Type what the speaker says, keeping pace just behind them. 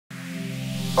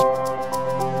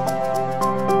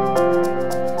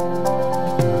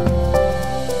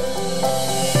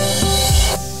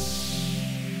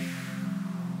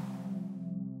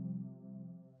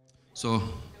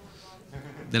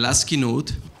last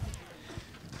keynote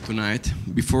tonight.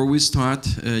 Before we start,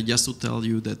 just to tell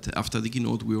you that after the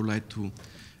keynote, we would like to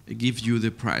give you the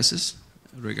prizes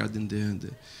regarding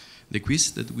the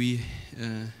quiz that we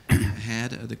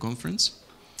had at the conference.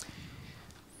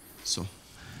 So,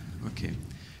 okay.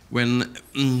 When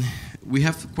we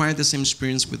have quite the same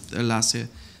experience with Lasse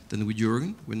than with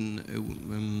Jurgen.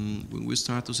 When we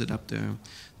started to set up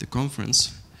the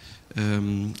conference,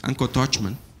 Anko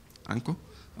Tochman, Anko,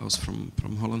 I was from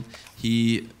Holland,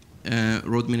 he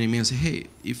wrote me an email and said, hey,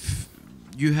 if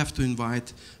you have to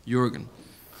invite Jurgen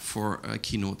for a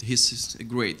keynote, he's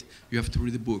great, you have to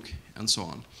read the book, and so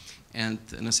on. And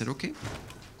I said, okay,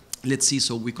 let's see,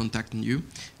 so we contacted you,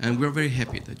 and we're very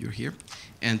happy that you're here.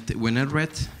 And when I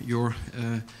read your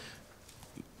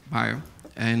bio,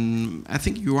 and I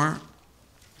think you are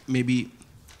maybe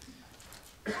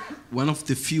one of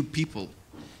the few people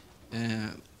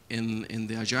in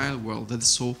the Agile world that is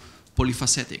so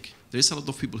polyphacetic. There's a lot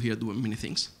of people here doing many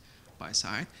things by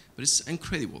side, but it's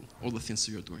incredible, all the things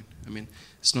that you're doing. I mean,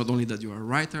 it's not only that you are a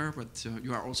writer, but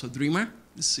you are also a dreamer.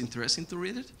 It's interesting to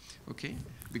read it, okay?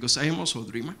 Because I am also a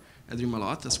dreamer. I dream a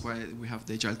lot, that's why we have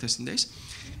the Agile testing days.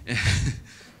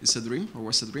 It's a dream, or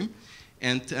was a dream.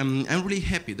 And I'm really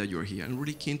happy that you're here. I'm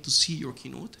really keen to see your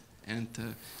keynote. And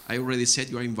I already said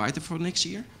you are invited for next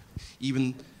year,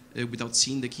 even without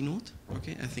seeing the keynote.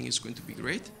 Okay, I think it's going to be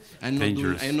great. I'm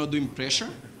not doing pressure,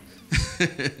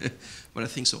 but I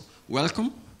think so.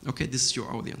 Welcome. Okay, this is your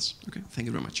audience. Okay, thank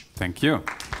you very much. Thank you.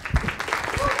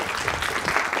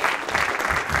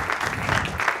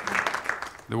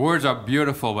 The words are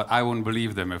beautiful, but I wouldn't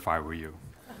believe them if I were you.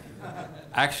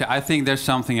 Actually, I think there's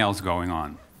something else going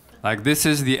on. Like, this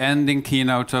is the ending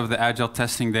keynote of the Agile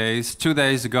testing days. 2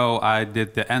 days ago, I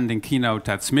did the ending keynote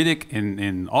at Smidig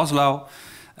in Oslo.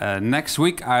 Next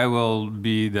week, I will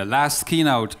be the last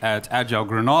keynote at Agile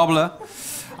Grenoble.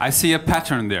 I see a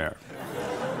pattern there.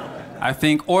 I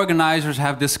think organizers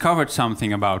have discovered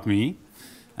something about me.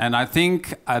 And I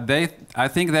think they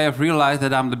have realized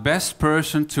that I'm the best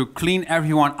person to clean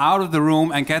everyone out of the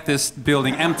room and get this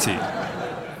building empty.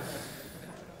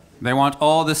 They want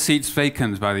all the seats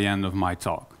vacant by the end of my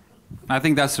talk. I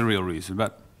think that's the real reason,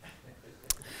 but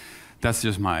that's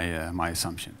just my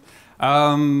assumption.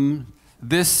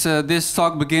 This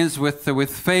talk begins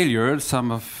with failure. Some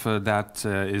of that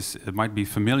might be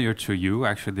familiar to you.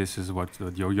 Actually, this is what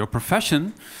your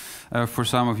profession. For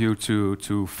some of you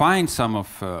to find some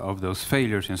of those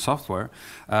failures in software.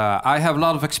 I have a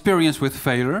lot of experience with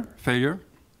failure.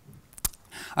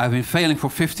 I've been failing for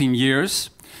 15 years.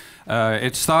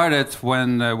 It started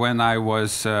when I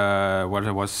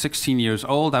was 16 years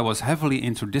old. I was heavily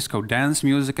into disco dance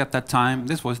music at that time.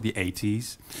 This was the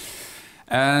 80s.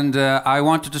 And I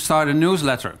wanted to start a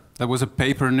newsletter. That was a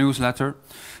paper newsletter.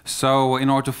 So in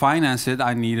order to finance it,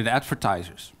 I needed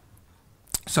advertisers.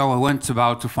 So I went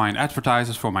about to find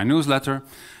advertisers for my newsletter.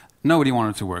 Nobody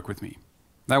wanted to work with me.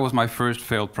 That was my first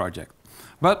failed project.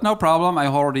 But no problem, I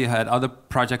already had other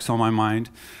projects on my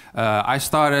mind. I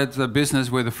started a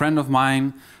business with a friend of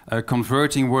mine,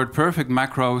 converting WordPerfect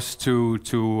macros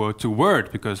to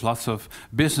Word, because lots of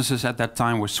businesses at that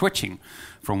time were switching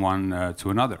from one to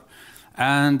another.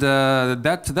 And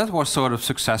that was sort of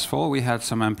successful. We had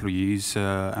some employees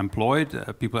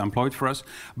people employed for us.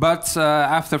 But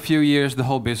after a few years, the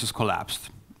whole business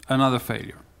collapsed. Another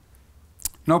failure.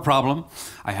 No problem.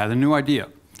 I had a new idea.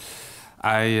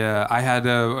 I had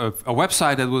a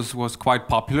website that was quite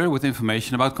popular with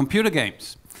information about computer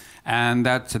games. And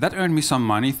that earned me some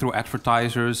money through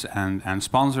advertisers and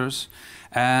sponsors.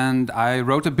 And I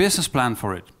wrote a business plan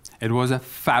for it. It was a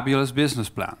fabulous business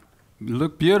plan.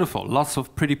 Looked beautiful, lots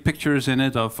of pretty pictures in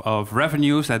it of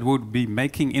revenues that would be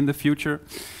making in the future.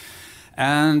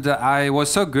 And I was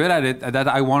so good at it that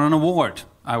I won an award.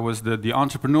 I was the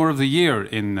Entrepreneur of the Year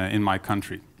in my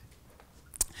country.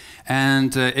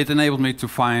 And it enabled me to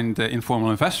find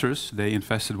informal investors. They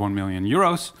invested 1 million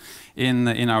euros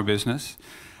in our business.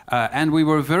 And we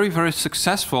were very, very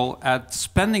successful at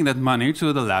spending that money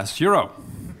to the last euro.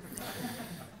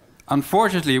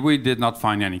 Unfortunately, we did not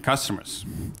find any customers.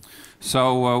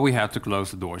 So we had to close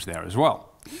the doors there as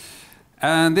well.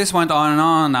 And this went on and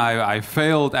on. I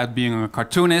failed at being a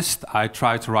cartoonist. I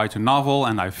tried to write a novel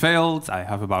and I failed. I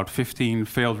have about 15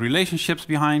 failed relationships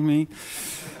behind me.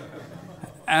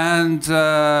 And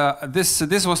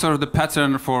this was sort of the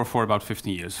pattern for about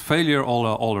 15 years. Failure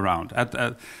all around.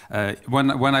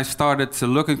 When I started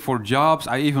looking for jobs,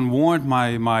 I even warned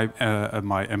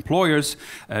my employers,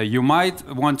 you might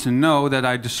want to know that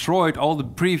I destroyed all the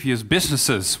previous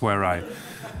businesses where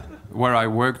where I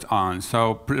worked on.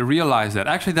 So realized that.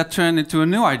 Actually, that turned into a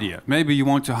new idea. Maybe you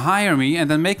want to hire me and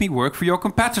then make me work for your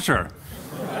competitor.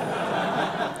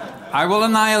 I will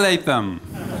annihilate them.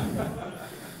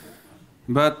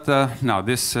 But no,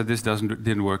 this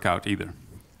didn't work out either.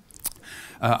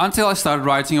 Until I started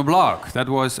writing a blog. That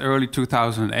was early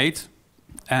 2008.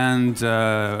 And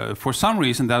for some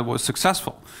reason that was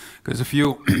successful. Because a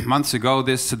few months ago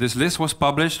this list was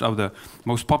published of the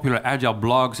most popular Agile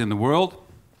blogs in the world,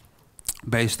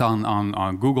 based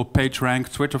on Google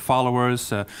PageRank, Twitter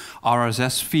followers,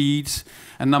 RSS feeds.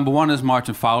 And number 1 is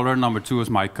Martin Fowler, number 2 is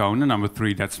Mike Cohn, and number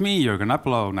 3, that's me, Jurgen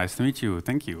Appelo. Nice to meet you,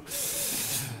 thank you.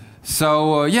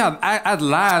 So yeah, at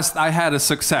last I had a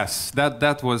success.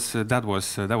 That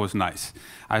was nice.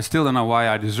 I still don't know why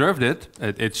I deserved it.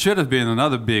 It should have been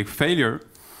another big failure.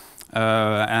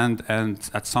 And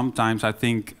at sometimes I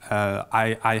think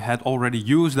I had already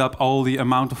used up all the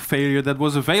amount of failure that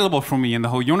was available for me in the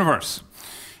whole universe.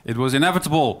 It was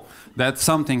inevitable that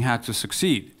something had to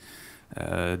succeed.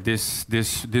 This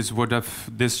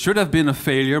should have been a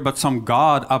failure, but some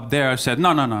god up there said,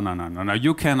 no,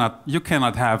 you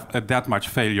cannot have that much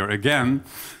failure again.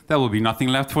 There will be nothing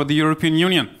left for the European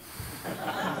Union.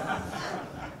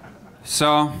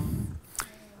 So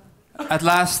at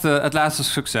last a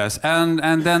success,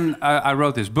 and then I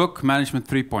wrote this book, Management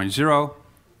 3.0.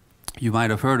 You might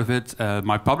have heard of it.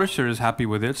 My publisher is happy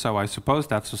with it, so I suppose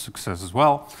that's a success as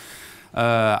well.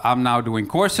 I'm now doing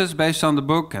courses based on the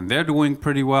book, and they're doing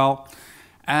pretty well.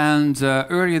 And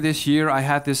earlier this year, I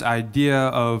had this idea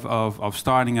of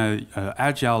starting a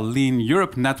Agile Lean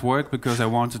Europe network, because I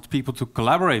wanted people to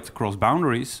collaborate across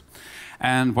boundaries.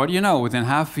 And what do you know, within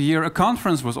half a year, a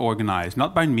conference was organized,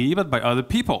 not by me, but by other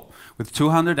people, with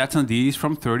 200 attendees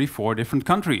from 34 different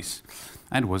countries.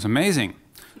 And it was amazing.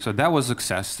 So that was a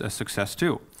success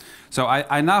too. So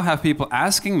I now have people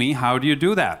asking me, how do you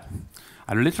do that?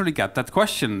 I literally got that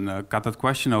question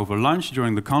over lunch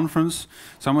during the conference.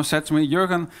 Someone said to me,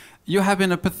 Jurgen, you have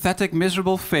been a pathetic,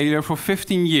 miserable failure for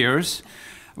 15 years.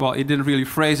 Well, he didn't really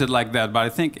phrase it like that, but I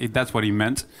think that's what he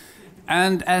meant.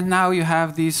 And now you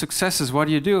have these successes. What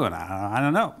do you do? And I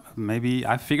don't know. Maybe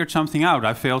I figured something out.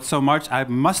 I failed so much, I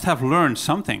must have learned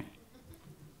something.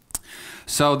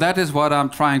 So that is what I'm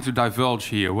trying to divulge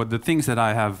here, what the things that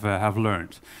I have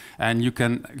learned. And you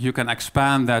can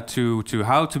expand that to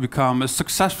how to become a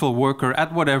successful worker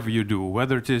at whatever you do,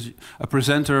 whether it is a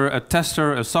presenter, a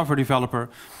tester, a software developer,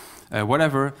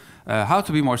 whatever, how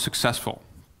to be more successful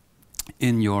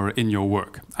in your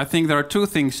work. I think there are two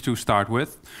things to start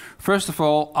with. First of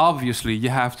all, obviously, you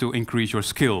have to increase your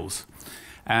skills.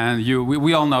 And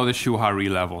we all know the Shuhari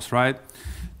levels, right?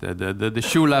 The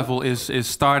shoe level is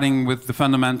starting with the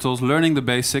fundamentals, learning the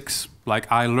basics. Like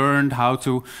I learned how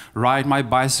to ride my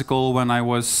bicycle when I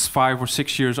was 5 or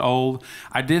 6 years old.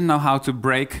 I didn't know how to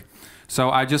brake, so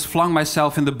I just flung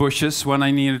myself in the bushes when I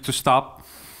needed to stop.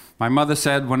 My mother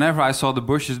said whenever I saw the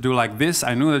bushes do like this,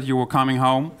 I knew that you were coming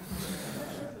home.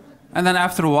 And then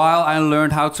after a while, I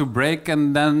learned how to brake,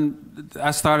 and then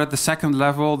I started the second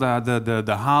level,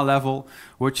 the Ha level,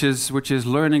 which is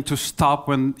learning to stop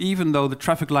when, even though the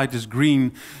traffic light is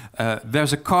green,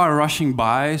 there's a car rushing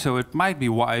by, so it might be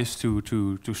wise to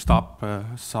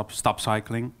stop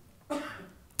cycling.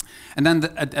 And then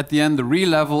at the end, the Re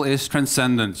level is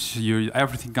transcendence.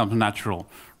 Everything comes natural.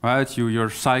 Right,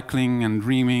 you're cycling and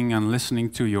dreaming and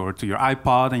listening to your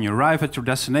iPod, and you arrive at your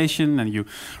destination and you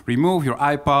remove your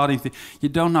iPod. And you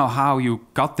don't know how you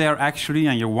got there actually,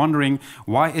 and you're wondering,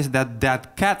 why is that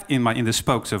dead cat in the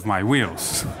spokes of my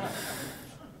wheels?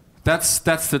 That's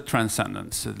the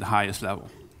transcendence, the highest level.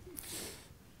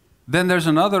 Then there's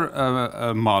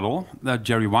another model that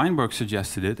Jerry Weinberg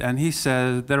suggested it, and he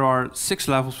says there are 6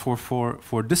 levels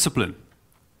for discipline.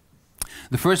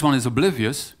 The first one is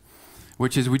oblivious,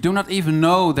 which is we do not even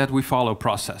know that we follow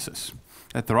processes,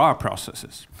 that there are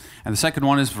processes. And the second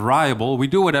one is variable. We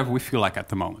do whatever we feel like at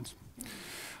the moment.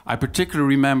 I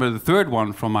particularly remember the third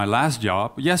one from my last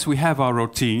job. Yes, we have our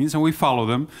routines and we follow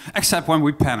them, except when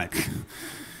we panic.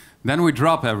 Then we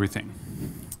drop everything.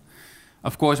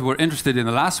 Of course, we're interested in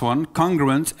the last one,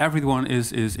 congruent. Everyone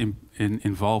is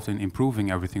involved in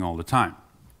improving everything all the time.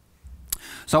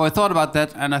 So I thought about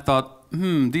that, and I thought,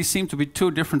 these seem to be 2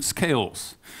 different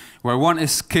scales. Where one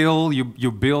is skill,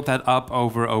 you build that up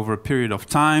over a period of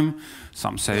time.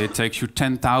 Some say it takes you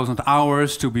 10,000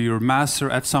 hours to be your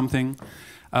master at something.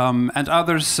 And the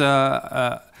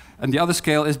other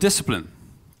scale is discipline.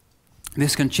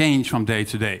 This can change from day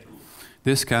to day.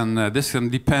 This can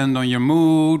depend on your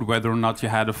mood, whether or not you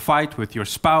had a fight with your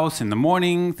spouse in the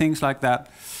morning, things like that.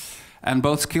 And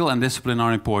both skill and discipline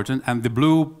are important, and the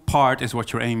blue part is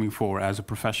what you're aiming for as a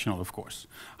professional, of course.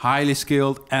 Highly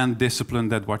skilled and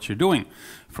disciplined at what you're doing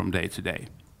from day to day.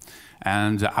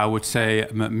 And I would say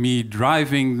me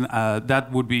driving,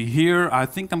 that would be here. I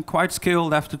think I'm quite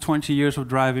skilled after 20 years of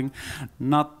driving.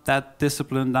 Not that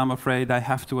disciplined, I'm afraid, I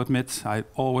have to admit. I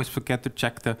always forget to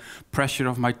check the pressure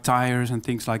of my tires and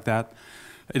things like that.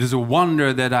 It is a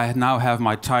wonder that I now have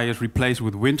my tires replaced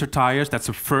with winter tires. That's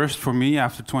a first for me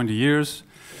after 20 years.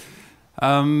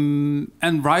 And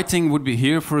writing would be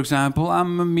here, for example.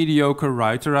 I'm a mediocre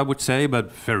writer, I would say,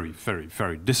 but very, very,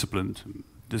 very disciplined.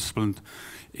 Disciplined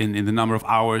in the number of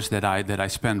hours that I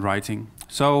spend writing.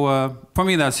 So for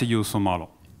me, that's a useful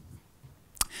model.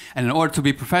 And in order to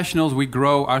be professionals, we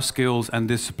grow our skills and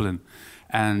discipline.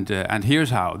 And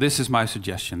here's how. This is my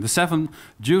suggestion. The 7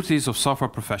 duties of software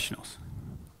professionals.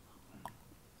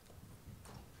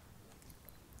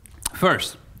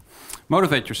 First,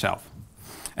 motivate yourself.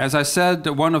 As I said,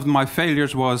 one of my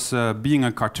failures was being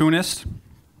a cartoonist.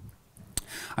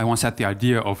 I once had the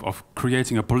idea of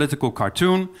creating a political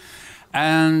cartoon.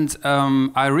 And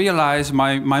I realized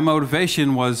my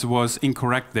motivation was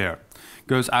incorrect there.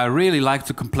 Because I really like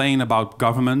to complain about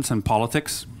governments and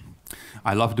politics.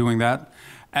 I love doing that.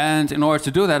 And in order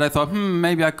to do that, I thought,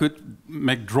 maybe I could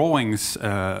make drawings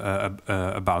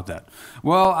about that.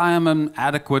 Well, I am an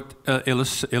adequate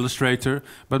illustrator,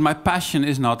 but my passion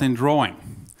is not in drawing.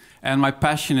 And my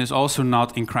passion is also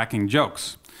not in cracking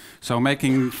jokes. So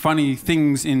making funny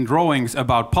things in drawings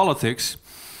about politics,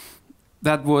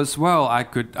 that was, well, I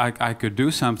could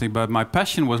do something, but my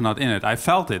passion was not in it. I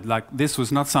felt it, like this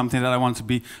was not something that I wanted to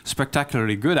be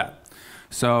spectacularly good at.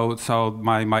 So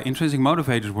my intrinsic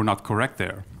motivators were not correct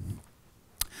there.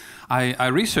 I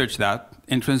researched that,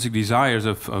 intrinsic desires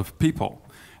of people,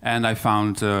 and I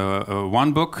found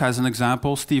one book as an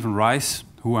example, Stephen Rice,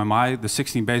 Who Am I? The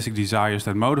 16 Basic Desires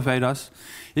That Motivate Us.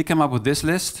 He came up with this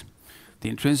list. The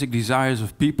intrinsic desires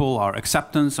of people are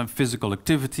acceptance and physical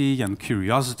activity and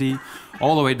curiosity,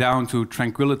 all the way down to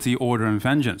tranquility, order, and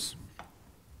vengeance.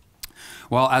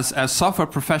 Well, as software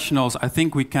professionals, I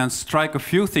think we can strike a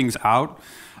few things out.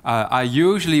 I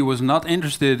usually was not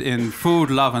interested in food,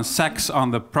 love, and sex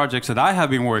on the projects that I have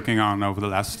been working on over the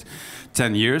last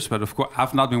 10 years, but of course,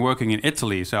 I've not been working in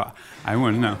Italy, so I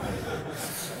wouldn't know.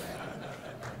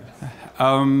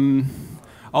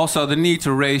 Also, the need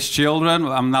to raise children.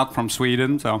 Well, I'm not from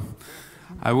Sweden, so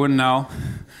I wouldn't know.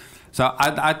 So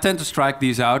I tend to strike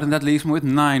these out, and that leaves me with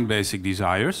 9 basic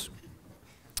desires.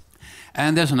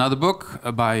 And there's another book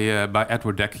by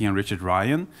Edward Decky and Richard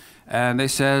Ryan. And they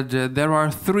said there are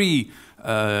 3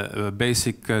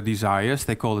 basic desires.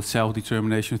 They call it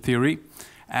self-determination theory.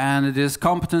 And it is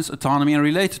competence, autonomy, and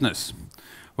relatedness.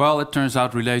 Well, it turns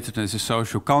out relatedness is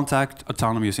social contact,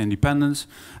 autonomy is independence.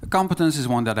 Competence is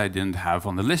one that I didn't have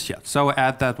on the list yet. So I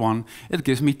add that one, it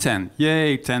gives me 10.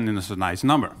 Yay, 10 is a nice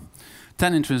number.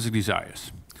 10 intrinsic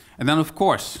desires. And then, of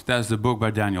course, there's the book by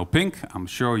Daniel Pink. I'm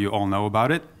sure you all know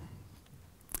about it.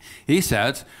 He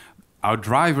said, our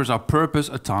drivers are purpose,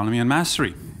 autonomy, and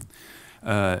mastery.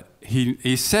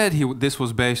 He said this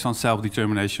was based on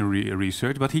self-determination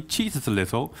research, but he cheated a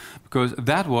little, because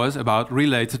that was about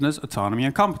relatedness, autonomy,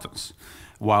 and competence,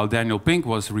 while Daniel Pink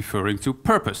was referring to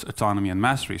purpose, autonomy, and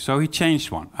mastery. So he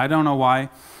changed one. I don't know why,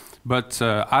 but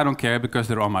I don't care, because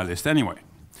they're on my list anyway.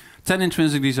 10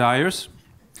 intrinsic desires.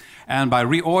 And by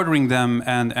reordering them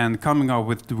and coming up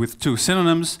with 2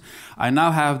 synonyms, I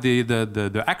now have the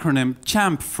acronym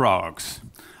CHAMP frogs.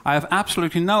 I have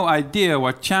absolutely no idea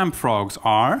what CHAMP frogs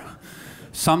are.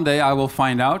 Someday I will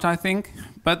find out, I think,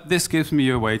 but this gives me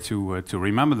a way to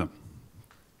remember them.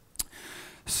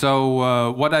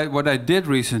 So what I did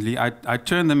recently, I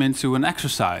turned them into an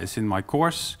exercise in my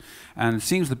course, and it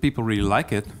seems that people really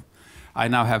like it. I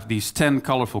now have these 10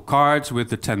 colorful cards with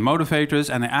the 10 motivators,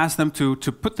 and I ask them to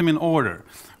put them in order.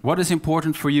 What is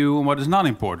important for you and what is not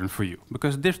important for you?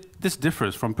 Because this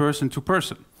differs from person to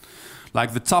person.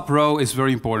 Like the top row is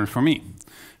very important for me.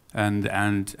 And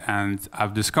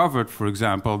I've discovered, for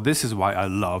example, this is why I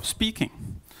love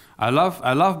speaking. I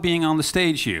love being on the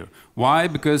stage here. Why?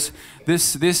 Because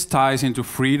this ties into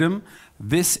freedom.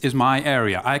 This is my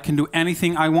area. I can do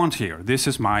anything I want here. This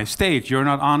is my stage. You're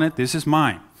not on it. This is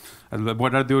mine.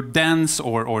 Whether I do dance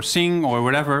or sing or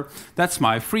whatever, that's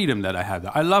my freedom that I have.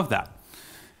 I love that.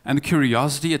 And the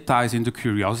curiosity, it ties into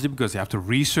curiosity because you have to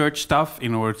research stuff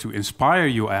in order to inspire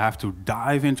you. I have to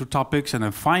dive into topics and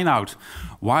then find out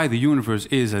why the universe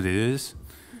is as it is.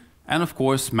 And of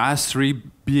course, mastery,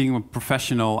 being a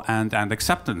professional, and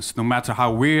acceptance. No matter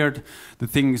how weird the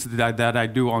things that I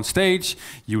do on stage,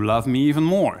 you love me even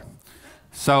more.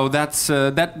 So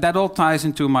that all ties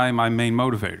into my main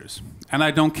motivators. And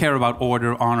I don't care about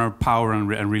order, honor, power, and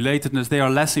relatedness. They are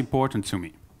less important to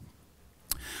me.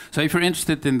 So if you're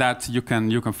interested in that, you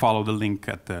can follow the link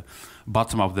at the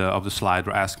bottom of the slide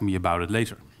or ask me about it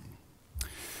later.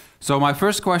 So my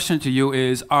first question to you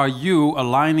is, are you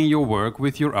aligning your work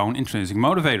with your own intrinsic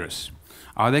motivators?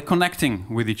 Are they connecting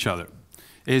with each other?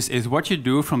 Is what you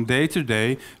do from day to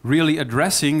day really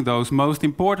addressing those most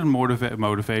important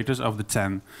motivators of the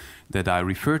 10 that I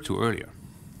referred to earlier?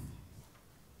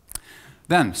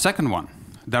 Then, second one,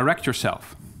 direct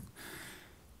yourself.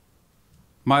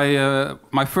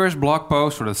 My first blog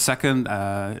post, or the second,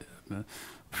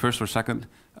 first or second,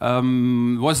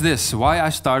 was this, why I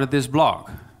started this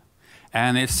blog.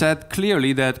 And it said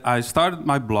clearly that I started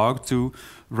my blog to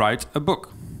write a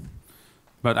book.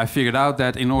 But I figured out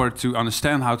that in order to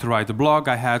understand how to write a blog,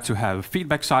 I had to have a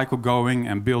feedback cycle going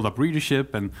and build up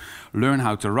readership and learn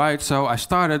how to write. So I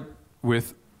started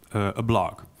with a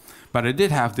blog. But I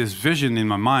did have this vision in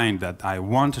my mind that I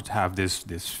wanted to have this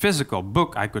physical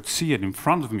book. I could see it in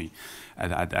front of me.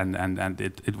 And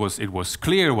it was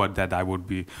clear that I would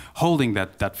be holding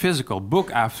that physical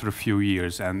book after a few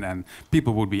years. And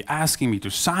people would be asking me to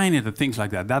sign it and things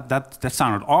like that. That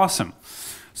sounded awesome.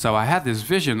 So I had this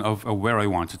vision of where I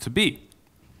wanted to be.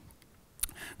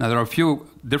 Now there are a few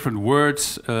different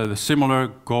words, the similar,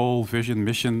 goal, vision,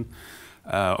 mission,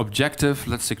 objective.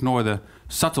 Let's ignore the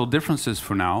subtle differences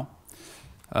for now.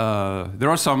 There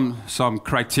are some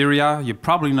criteria. You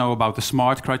probably know about the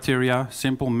SMART criteria: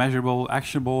 simple, measurable,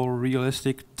 actionable,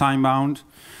 realistic, time-bound.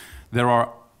 There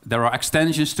are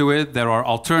extensions to it. There are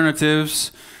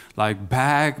alternatives like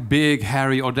big,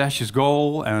 hairy, audacious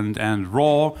goal, and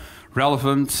raw,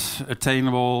 relevant,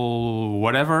 attainable,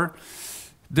 whatever.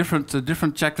 Different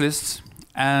checklists,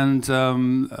 and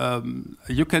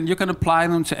you can apply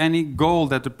them to any goal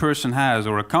that the person has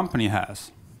or a company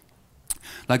has.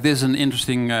 Like this is an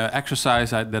interesting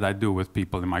exercise that I do with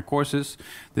people in my courses.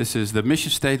 This is the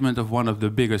mission statement of one of the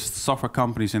biggest software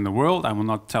companies in the world. I will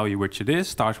not tell you which it is.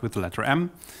 Starts with the letter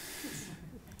M.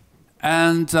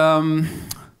 And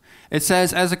it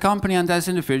says, as a company and as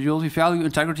individuals, we value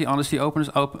integrity, honesty, openness,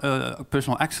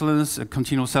 personal excellence,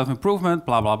 continual self-improvement,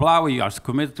 blah, blah, blah. We are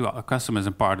committed to our customers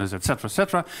and partners, etc.,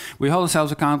 etc. We hold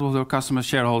ourselves accountable to our customers,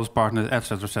 shareholders, partners,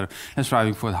 etc., and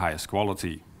striving for the highest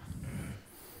quality.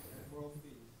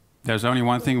 There's only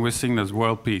one thing missing, that's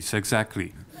world peace,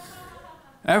 exactly.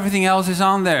 Everything else is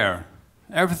on there.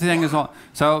 Everything is on.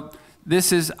 So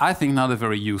this is, I think, not a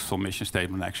very useful mission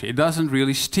statement, actually. It doesn't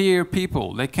really steer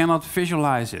people. They cannot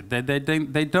visualize it.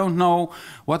 They don't know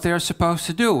what they're supposed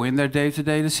to do in their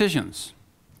day-to-day decisions.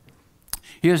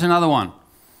 Here's another one.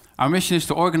 Our mission is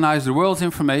to organize the world's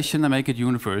information and make it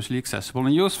universally accessible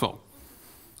and useful.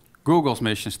 Google's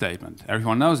mission statement.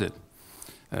 Everyone knows it.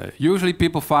 Usually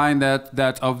people find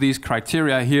that of these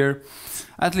criteria here,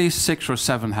 at least 6 or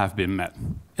 7 have been met.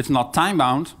 It's not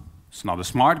time-bound. It's not a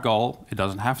SMART goal. It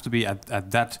doesn't have to be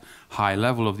at that high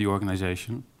level of the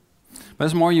organization. But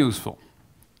it's more useful.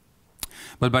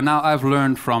 But by now I've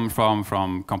learned from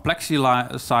complexity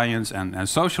science and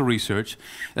social research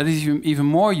that it's even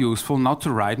more useful not to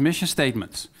write mission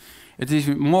statements. It is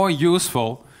even more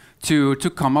useful to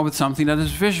come up with something that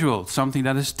is visual, something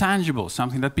that is tangible,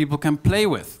 something that people can play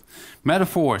with.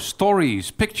 Metaphors, stories,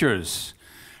 pictures.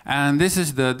 And this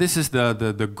is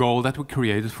the goal that we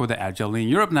created for the Agile in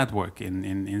Europe network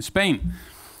in Spain,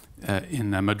 in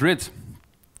Madrid,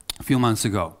 a few months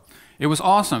ago. It was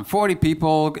awesome. 40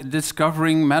 people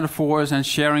discovering metaphors and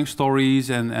sharing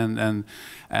stories, and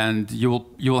you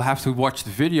will have to watch the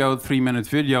video, 3-minute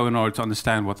video, in order to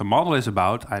understand what the model is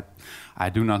about. I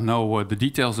do not know the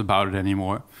details about it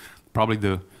anymore. Probably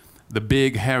the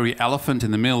big hairy elephant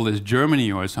in the middle is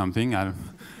Germany or something. I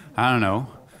don't know.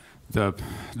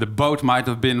 The boat might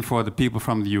have been for the people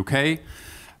from the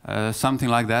UK, something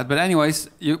like that. But anyways,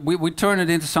 we turned it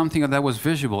into something that was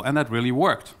visual, and that really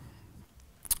worked.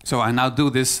 So I now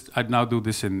do this.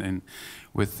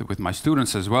 With my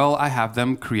students as well. I have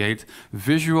them create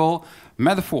visual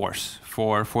metaphors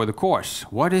for the course.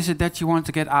 What is it that you want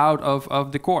to get out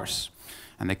of the course?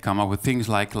 And they come up with things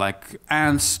like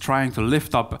ants trying to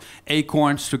lift up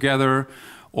acorns together,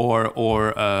 or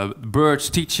birds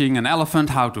teaching an elephant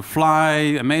how to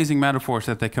fly. Amazing metaphors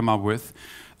that they come up with.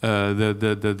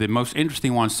 The most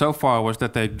interesting one so far was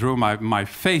that they drew my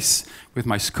face with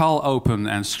my skull open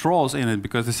and straws in it,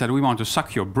 because they said, we want to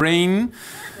suck your brain.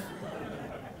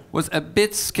 Was a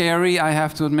bit scary, I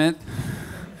have to admit.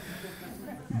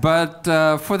 But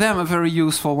for them, a very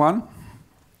useful one.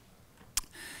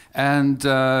 And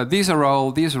these are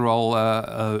all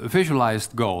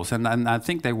visualized goals, and I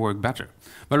think they work better.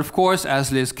 But of course,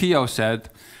 as Liz Keogh said,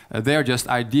 they're just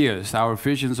ideas. Our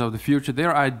visions of the future,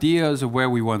 they're ideas of where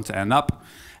we want to end up.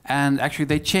 And actually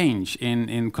they change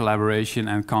in collaboration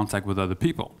and contact with other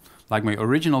people. Like my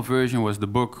original version was the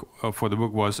book,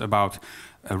 was about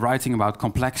writing about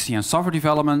complexity and software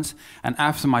development. And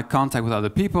after my contact with other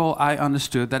people, I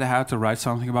understood that I had to write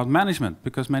something about management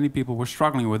because many people were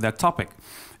struggling with that topic.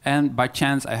 And by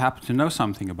chance, I happened to know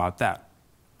something about that.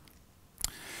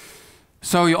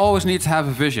 So you always need to have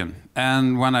a vision.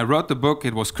 And when I wrote the book,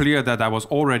 it was clear that I was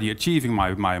already achieving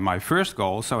my first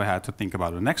goal, so I had to think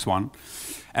about the next one.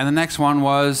 And the next one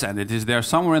was, and it is there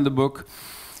somewhere in the book,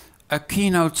 a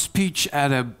keynote speech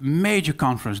at a major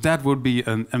conference. That would be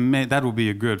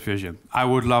a good vision. I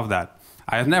would love that.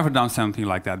 I have never done something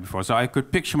like that before, so I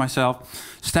could picture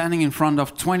myself standing in front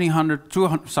of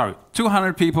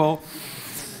 200 people.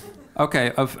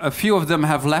 Okay, a few of them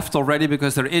have left already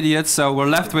because they're idiots, so we're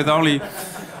left with only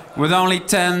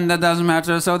 10, that doesn't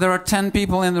matter. So there are 10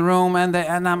 people in the room, and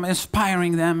I'm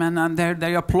inspiring them, and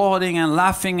they're applauding and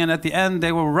laughing, and at the end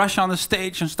they will rush on the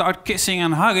stage and start kissing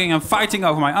and hugging and fighting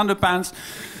over my underpants.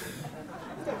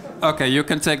 Okay, you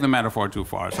can take the metaphor too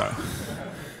far, sorry.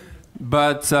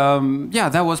 But yeah,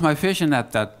 that was my vision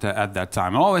at that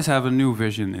time. I always have a new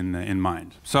vision in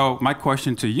mind. So my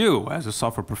question to you as a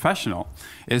software professional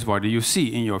is, what do you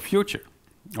see in your future?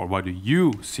 Or what do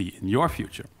you see in your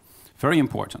future? Very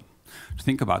important to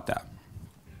think about that.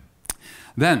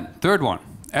 Then, third one,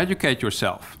 educate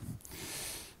yourself.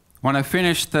 When I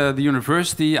finished the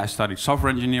university, I studied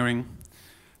software engineering.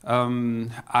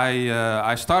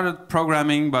 I started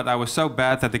programming, but I was so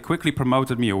bad that they quickly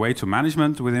promoted me away to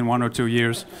management within 1 or 2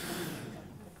 years.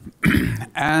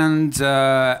 and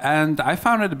I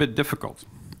found it a bit difficult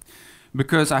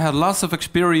because I had lots of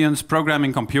experience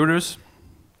programming computers,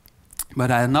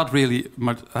 but I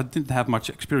didn't have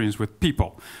much experience with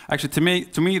people. Actually,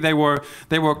 to me, they were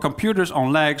computers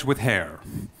on legs with hair,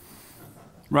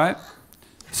 right?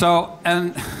 So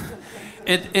and.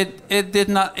 It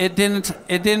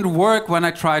didn't work when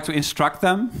I tried to instruct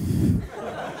them.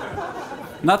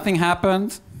 Nothing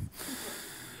happened.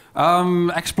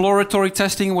 Exploratory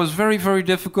testing was very, very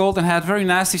difficult and had very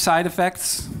nasty side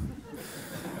effects.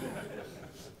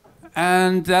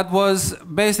 And that was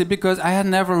basically because I had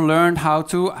never learned how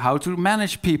to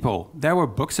manage people. There were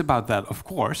books about that, of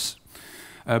course,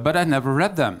 but I never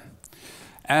read them.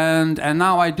 And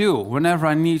now I do. Whenever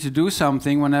I need to do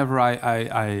something, whenever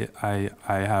I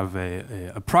have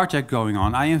a project going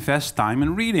on, I invest time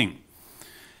in reading.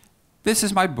 This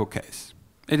is my bookcase.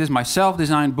 It is my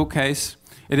self-designed bookcase.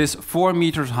 It is 4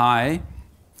 meters high.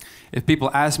 If people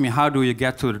ask me, how do you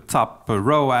get to the top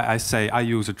row, I say, I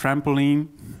use a trampoline.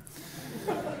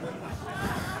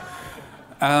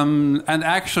 And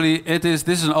actually, this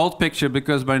is an old picture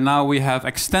because by now we have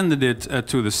extended it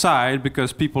to the side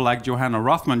because people like Johanna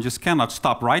Rothman just cannot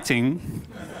stop writing.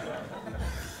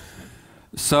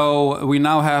 So we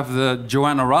now have the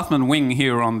Johanna Rothman wing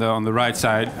here on the right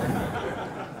side.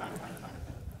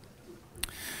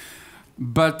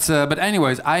 But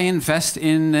anyways, I invest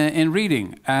in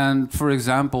reading. And for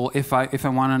example, if I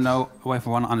want to know, or if I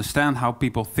want to understand how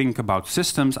people think about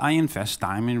systems, I invest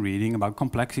time in reading about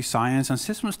complexity science and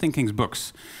systems thinking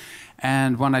books.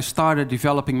 And when I started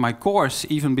developing my course,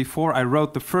 even before I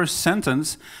wrote the first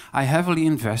sentence, I heavily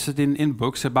invested in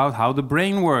books about how the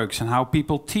brain works and how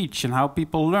people teach and how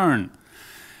people learn.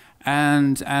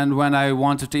 And when I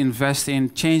wanted to invest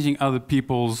in changing other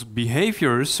people's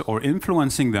behaviors or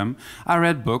influencing them, I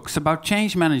read books about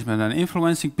change management and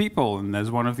influencing people, and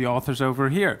there's one of the authors over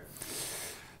here.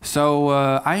 So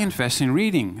I invest in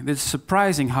reading. It's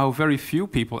surprising how very few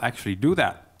people actually do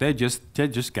that. They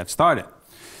just get started.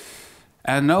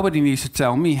 And nobody needs to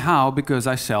tell me how, because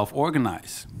I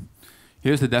self-organize.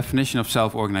 Here's the definition of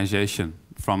self-organization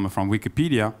from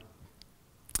Wikipedia.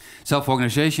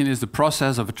 Self-organization is the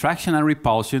process of attraction and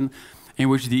repulsion in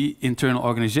which the internal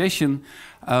organization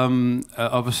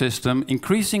of a system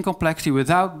increases in complexity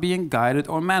without being guided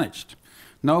or managed.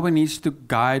 Nobody needs to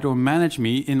guide or manage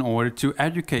me in order to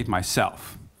educate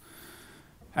myself.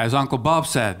 As Uncle Bob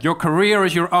said, your career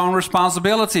is your own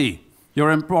responsibility.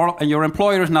 Your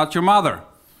employer is not your mother.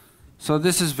 So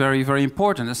this is very, very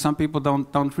important, and some people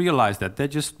don't realize that. They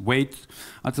just wait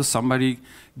until somebody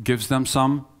gives them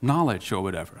some knowledge or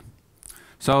whatever.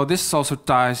 So this also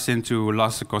ties into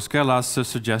Lasse Koskela's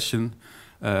suggestion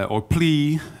or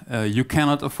plea, you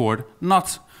cannot afford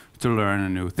not to learn a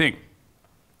new thing.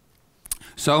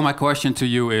 So my question to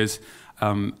you is,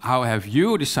 how have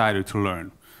you decided to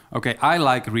learn? Okay, I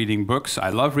like reading books, I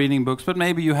love reading books, but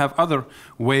maybe you have other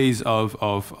ways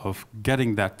of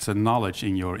getting that knowledge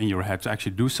in your head to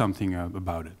actually do something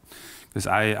about it. Because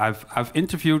I've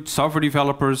interviewed software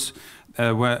developers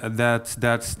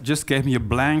that just gave me a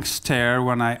blank stare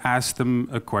when I asked them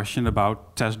a question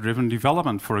about test-driven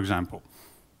development, for example.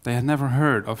 They had never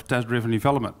heard of test-driven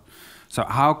development. So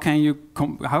how can you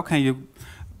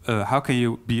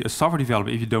be a software developer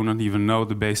if you don't even know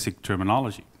the basic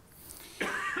terminology?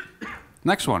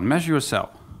 Next one, measure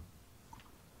yourself.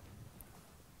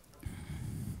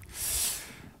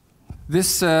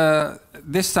 This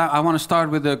time I want to start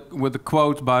with a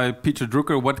quote by Peter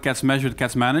Drucker: "What gets measured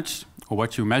gets managed," or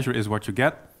 "What you measure is what you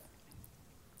get."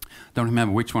 Don't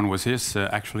remember which one was his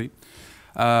actually,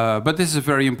 but this is a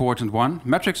very important one.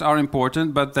 Metrics are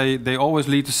important, but they always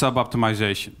lead to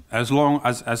sub-optimization. As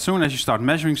soon as you start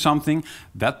measuring something,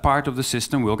 that part of the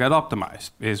system will get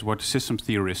optimized, is what the systems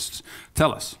theorists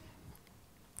tell us.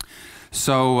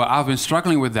 So I've been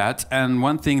struggling with that, and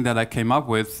one thing that I came up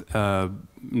with,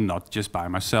 not just by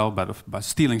myself, but by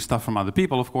stealing stuff from other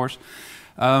people, of course,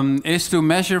 is to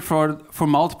measure for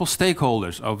multiple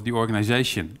stakeholders of the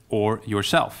organization or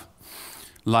yourself.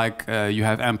 Like you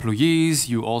have employees,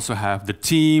 you also have the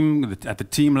team. At the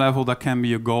team level, that can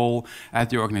be a goal. At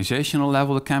the organizational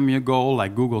level, it can be a goal,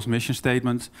 like Google's mission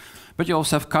statement. But you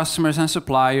also have customers and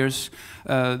suppliers,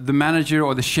 the manager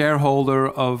or the shareholder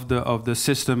of the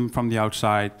system from the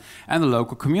outside, and the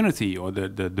local community or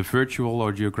the virtual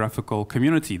or geographical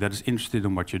community that is interested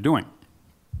in what you're doing.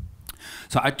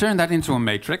 So I turned that into a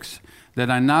matrix that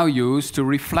I now use to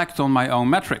reflect on my own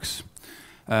metrics.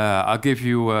 I'll give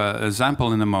you an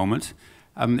example in a moment.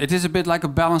 It is a bit like a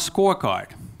balanced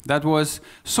scorecard. That was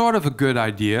sort of a good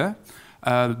idea,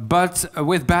 but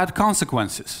with bad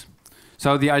consequences.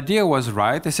 So the idea was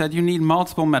right. They said you need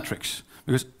multiple metrics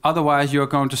because otherwise you're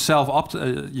going to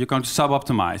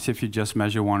sub-optimize if you just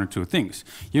measure one or two things.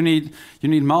 You need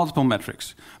multiple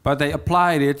metrics, but they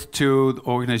applied it to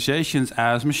organizations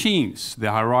as machines. The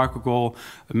hierarchical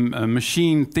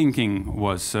machine thinking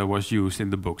was used in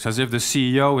the books, as if the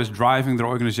CEO is driving their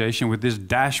organization with this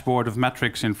dashboard of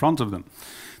metrics in front of them.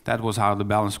 That was how the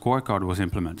balanced scorecard was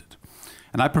implemented.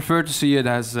 And I prefer to see it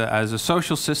as a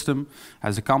social system,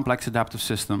 as a complex adaptive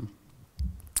system.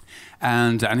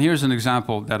 And here's an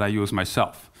example that I use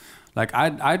myself. Like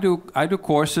I do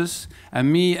courses,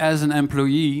 and me as an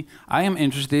employee, I am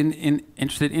interested in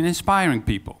inspiring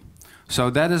people. So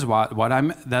that is what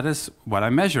I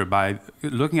measure by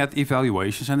looking at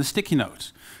evaluations and the sticky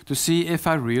notes to see if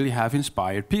I really have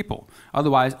inspired people.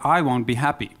 Otherwise, I won't be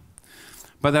happy.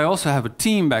 But I also have a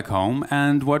team back home,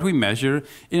 and what we measure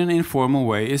in an informal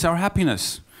way is our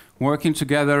happiness. Working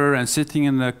together and sitting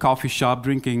in the coffee shop,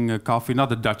 drinking coffee, not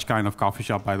the Dutch kind of coffee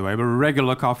shop, by the way, but a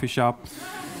regular coffee shop.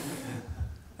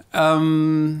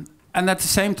 And at the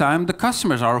same time, the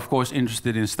customers are, of course,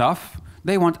 interested in stuff.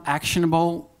 They want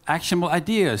actionable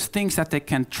ideas, things that they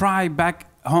can try back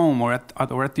home or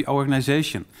at the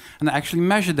organization, and actually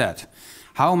measure that.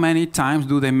 How many times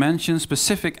do they mention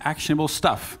specific actionable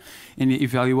stuff in the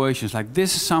evaluations? Like,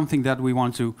 this is something that we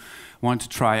want to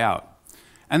try out.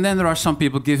 And then there are some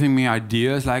people giving me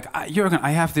ideas like, Jurgen,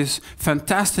 I have this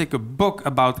fantastic book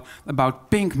about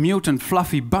pink mutant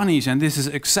fluffy bunnies, and this is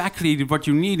exactly what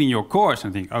you need in your course.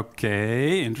 And I think,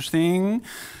 okay, interesting.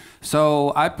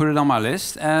 So I put it on my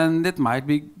list, and it might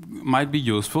be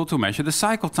useful to measure the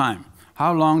cycle time.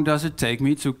 How long does it take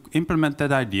me to implement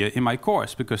that idea in my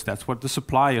course? Because that's what the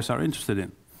suppliers are interested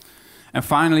in. And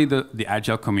finally, the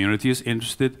Agile community is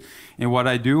interested in what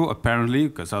I do, apparently,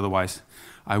 because otherwise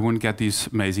I wouldn't get these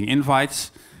amazing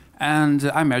invites. And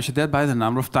I measure that by the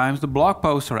number of times the blog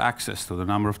posts are accessed, or the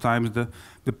number of times the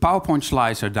PowerPoint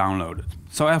slides are downloaded.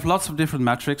 So I have lots of different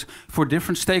metrics for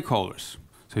different stakeholders.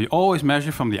 So you always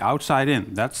measure from the outside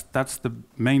in. That's the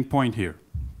main point here.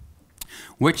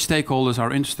 Which stakeholders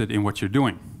are interested in what you're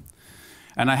doing?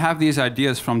 And I have these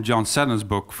ideas from John Seddon's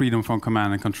book, Freedom from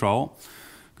Command and Control,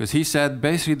 because he said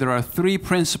basically there are 3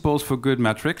 principles for good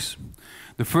metrics.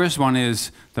 The first one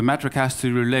is the metric has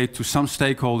to relate to some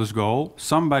stakeholder's goal,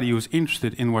 somebody who's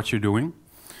interested in what you're doing.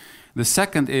 The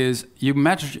second is you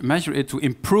measure it to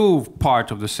improve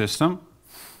part of the system,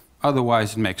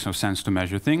 otherwise it makes no sense to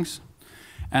measure things.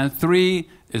 And 3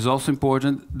 is also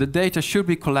important, the data should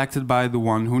be collected by the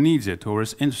one who needs it or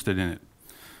is interested in it.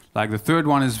 Like the third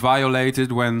one is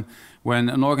violated when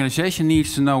an organization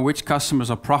needs to know which customers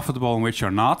are profitable and which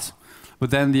are not, but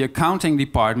then the accounting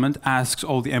department asks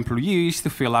all the employees to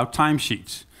fill out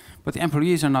timesheets. But the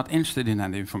employees are not interested in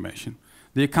that information.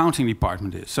 The accounting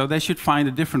department is. So they should find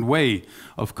a different way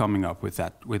of coming up with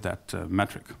that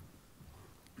metric.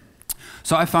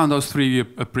 So I found those three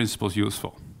principles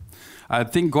useful. I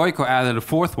think Goiko added a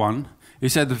fourth one. He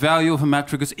said the value of a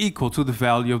metric is equal to the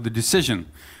value of the decision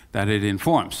that it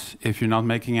informs. If you're not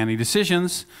making any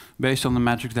decisions based on the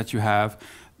metrics that you have,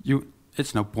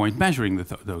 it's no point measuring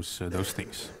those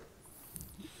things.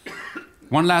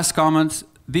 One last comment,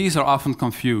 these are often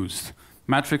confused.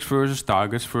 Metrics versus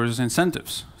targets versus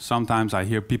incentives. Sometimes I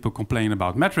hear people complain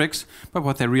about metrics, but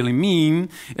what they really mean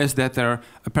is that there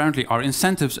apparently are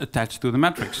incentives attached to the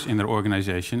metrics in their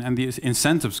organization, and these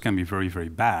incentives can be very, very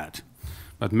bad.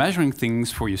 But measuring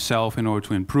things for yourself in order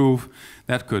to improve,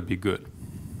 that could be good.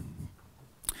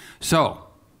 So,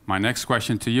 my next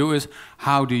question to you is,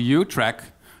 how do you track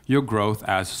your growth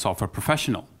as a software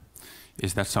professional?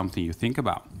 Is that something you think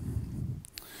about?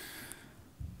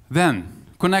 Then,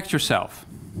 connect yourself.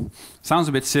 Sounds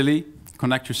a bit silly,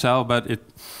 connect yourself, but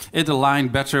it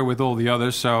aligned better with all the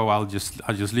others, so I'll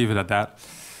just leave it at that.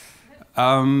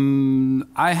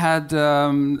 I had,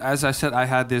 as I said, I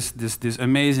had this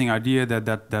amazing idea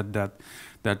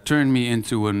that turned me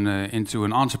into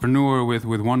an entrepreneur with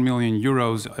 1 million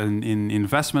euros in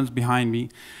investments behind me.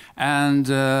 And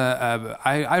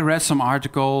I read some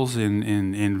articles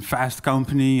in Fast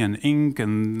Company and Inc.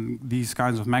 and these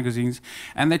kinds of magazines,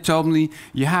 and they told me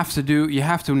you have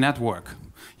to network.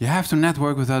 You have to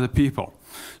network with other people.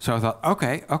 So I thought,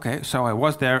 okay. So I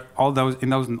was there on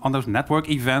those network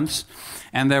events,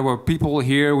 and there were people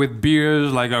here with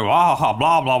beers, like blah blah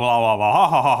blah blah blah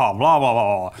blah blah blah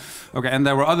blah. Okay, and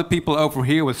there were other people over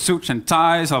here with suits and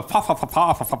ties, with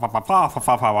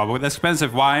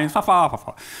expensive wines.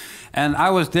 And I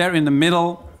was there in the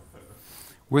middle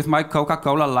with my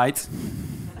Coca-Cola Light,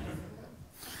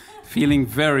 feeling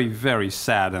very, very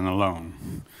sad and alone.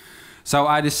 So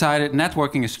I decided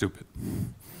networking is stupid.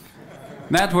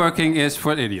 Networking is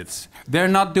for idiots. They're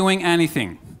not doing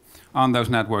anything on those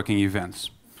networking events.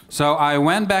 So I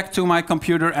went back to my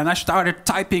computer and I started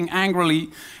typing angrily.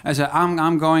 I said,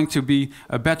 I'm going to be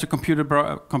a better computer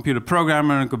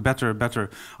programmer and a better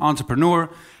entrepreneur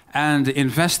and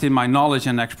invest in my knowledge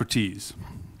and expertise.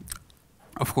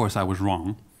 Of course, I was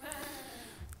wrong.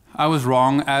 I was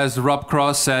wrong, as Rob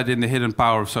Cross said in The Hidden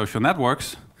Power of Social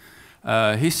Networks.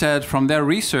 He said from their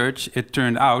research, it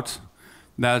turned out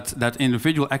that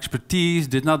individual expertise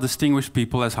did not distinguish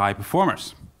people as high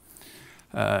performers.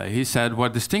 He said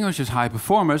what distinguishes high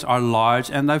performers are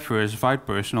large and diversified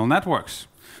personal networks.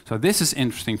 So this is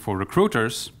interesting for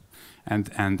recruiters and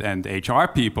HR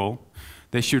people.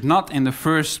 They should not in the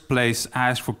first place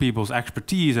ask for people's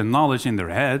expertise and knowledge in their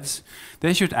heads.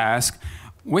 They should ask,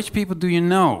 which people do you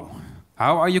know?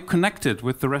 How are you connected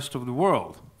with the rest of the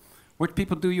world? Which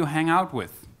people do you hang out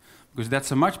with? Because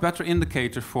that's a much better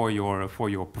indicator for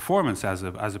your performance as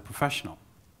a professional.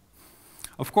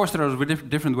 Of course, there are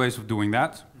different ways of doing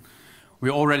that. We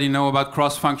already know about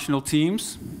cross-functional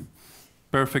teams.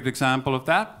 Perfect example of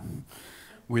that.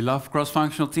 We love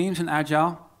cross-functional teams in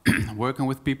Agile, working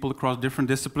with people across different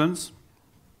disciplines.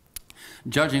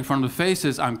 Judging from the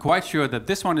faces, I'm quite sure that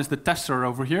this one is the tester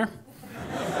over here.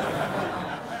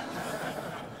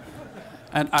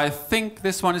 And I think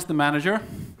this one is the manager.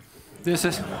 This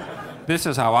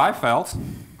is how I felt.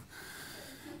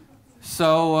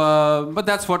 So, but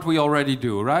that's what we already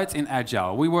do, right? In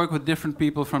Agile, we work with different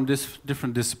people from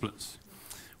different disciplines.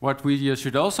 What we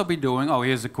should also be doing, oh,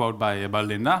 here's a quote by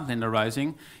Linda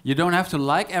Rising. You don't have to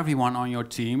like everyone on your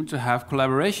team to have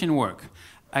collaboration work.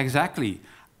 Exactly.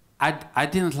 I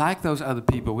didn't like those other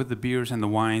people with the beers and the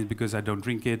wines because I don't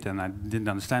drink it and I didn't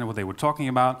understand what they were talking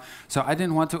about. So I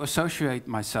didn't want to associate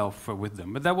myself with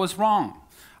them. But that was wrong.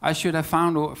 I should have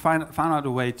found out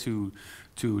a way to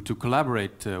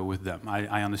collaborate with them.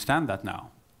 I understand that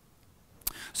now.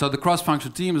 So the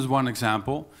cross-functional team is one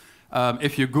example.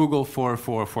 If you Google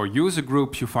for user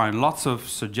groups, you find lots of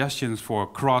suggestions for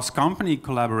cross-company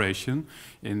collaboration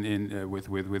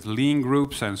with lean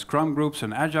groups and scrum groups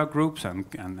and agile groups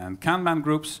and Kanban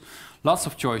groups. Lots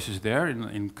of choices there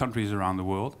in countries around the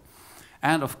world.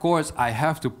 And of course, I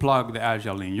have to plug the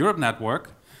Agile in Europe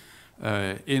network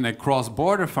in a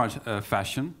cross-border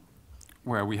fashion,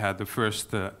 where we had the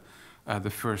first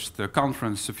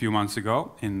conference a few months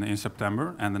ago in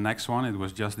September, and the next one, it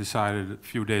was just decided a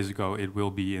few days ago, it will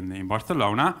be in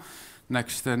Barcelona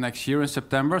next year in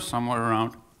September, somewhere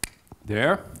around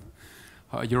there.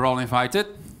 You're all invited.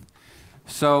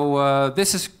 So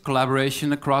this is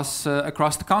collaboration across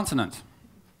the continent,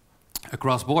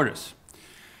 across borders.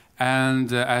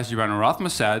 And as Johan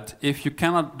Rasmus said, if you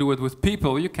cannot do it with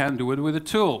people, you can do it with a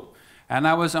tool. And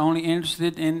I was only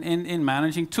interested in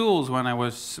managing tools when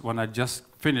I just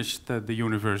finished the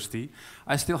university.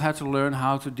 I still had to learn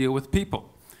how to deal with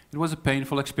people It was a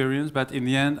painful experience, but in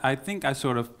the end, I think I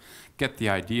sort of get the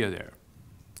idea there.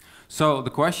 So the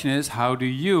question is, how do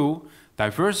you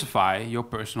diversify your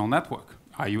personal network?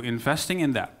 Are you investing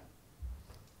in that?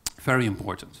 Very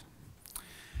important.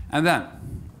 And then,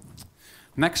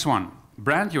 next one,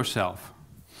 brand yourself.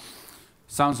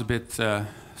 Sounds a bit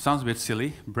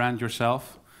silly, brand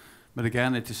yourself. But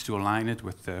again, it is to align it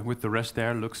with the rest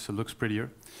there. Looks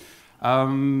prettier.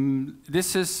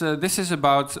 This is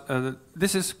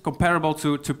comparable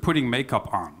to putting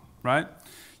makeup on, right?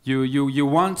 You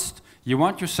want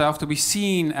yourself to be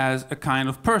seen as a kind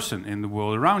of person in the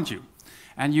world around you,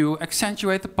 and you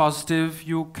accentuate the positive.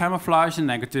 You camouflage the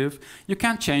negative. You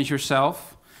can't change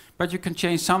yourself, but you can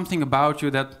change something about you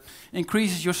that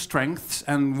increases your strengths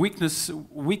and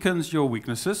weakens your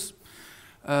weaknesses.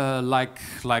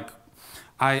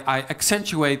 I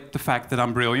accentuate the fact that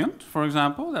I'm brilliant, for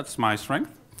example. That's my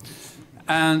strength.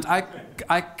 And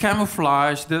I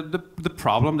camouflage the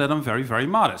problem that I'm very, very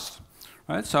modest.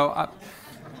 Right? So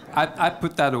I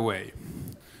put that away.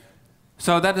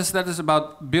 So that is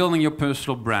about building your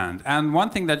personal brand. And one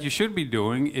thing that you should be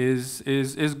doing is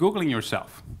Googling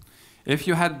yourself. If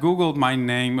you had Googled my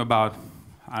name about,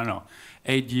 I don't know,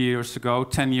 8 years ago,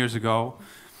 10 years ago,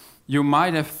 you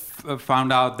might have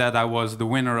found out that I was the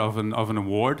winner of an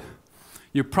award.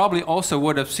 You probably also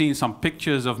would have seen some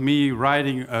pictures of me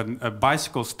riding a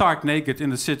bicycle stark naked in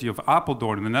the city of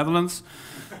Appelo in the Netherlands,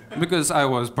 because I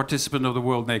was participant of the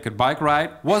World Naked Bike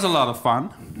Ride. Was a lot of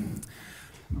fun.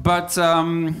 But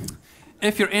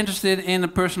if you're interested in a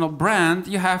personal brand,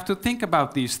 you have to think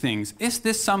about these things. Is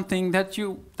this something that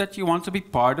you want to be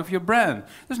part of your brand?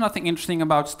 There's nothing interesting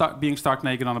about being stark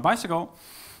naked on a bicycle.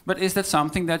 But is that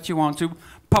something that you want to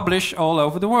publish all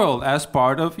over the world as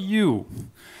part of you?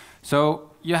 So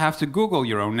you have to Google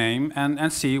your own name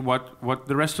and see what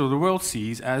the rest of the world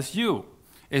sees as you.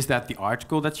 Is that the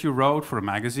article that you wrote for a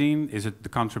magazine? Is it the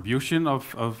contribution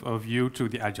of you to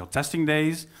the Agile testing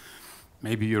days?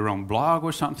 Maybe your own blog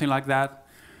or something like that?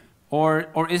 Or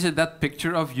is it that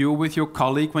picture of you with your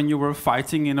colleague when you were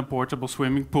fighting in a portable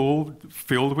swimming pool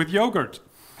filled with yogurt?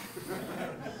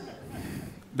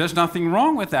 There's nothing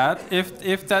wrong with that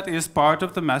if that is part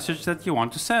of the message that you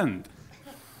want to send.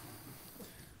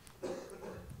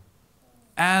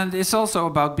 And it's also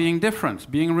about being different,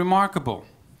 being remarkable.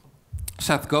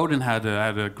 Seth Godin had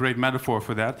a great metaphor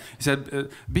for that. He said,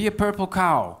 be a purple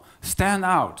cow, stand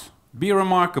out, be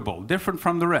remarkable, different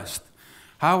from the rest.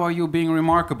 How are you being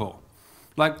remarkable?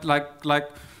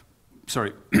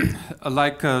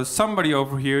 Somebody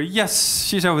over here, yes,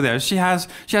 she's over there, she has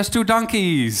 2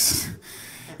 donkeys.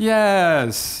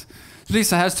 Yes,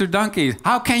 Lisa has 2 donkeys.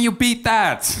 How can you beat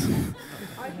that?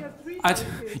 I have 3 donkeys.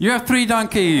 You have 3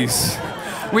 donkeys.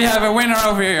 We have a winner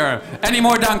over here. Any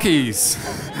more donkeys?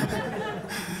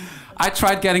 I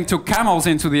tried getting 2 camels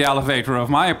into the elevator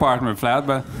of my apartment flat,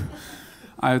 but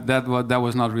that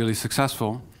was not really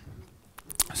successful.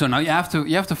 So now you have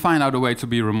to find out a way to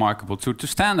be remarkable, to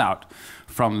stand out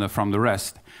from the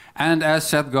rest. And as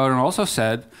Seth Godin also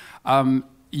said,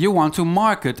 you want to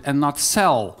market and not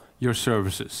sell your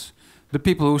services. The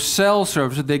people who sell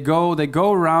services, they go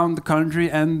around the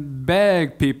country and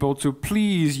beg people to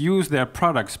please use their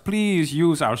products, please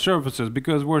use our services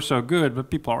because we're so good, but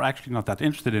people are actually not that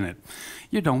interested in it.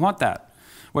 You don't want that.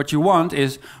 What you want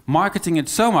is marketing it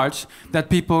so much that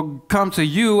people come to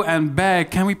you and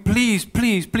beg, can we please,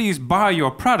 please, please buy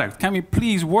your product? Can we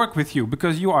please work with you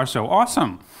because you are so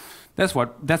awesome? That's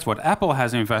what Apple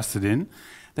has invested in.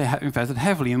 They have invested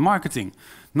heavily in marketing,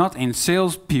 not in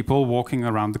salespeople walking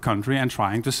around the country and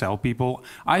trying to sell people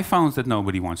iPhones that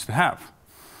nobody wants to have.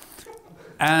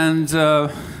 And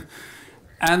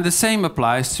the same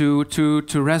applies to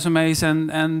resumes and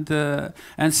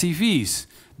CVs.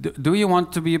 Do you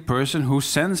want to be a person who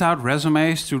sends out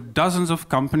resumes to dozens of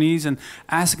companies and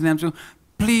ask them to,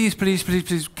 please, please, please,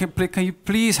 please, can you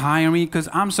please hire me because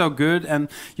I'm so good and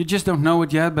you just don't know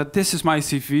it yet, but this is my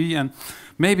CV and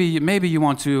maybe you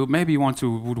want to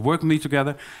work with me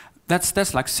together.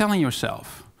 That's like selling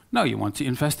yourself. No, you want to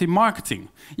invest in marketing.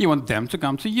 You want them to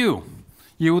come to you.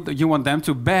 You want them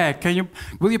to beg.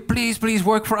 Will you please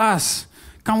work for us?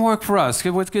 Come work for us.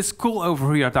 It's cool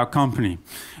over here at our company.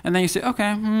 And then you say,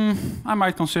 okay, I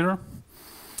might consider.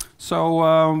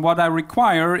 So what I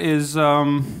require is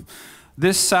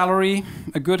this salary,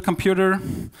 a good computer,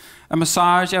 a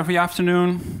massage every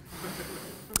afternoon,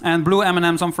 and blue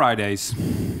M&Ms on Fridays.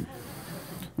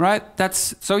 Right?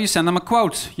 So you send them a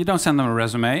quote. You don't send them a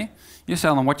resume. You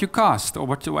tell them what you cost or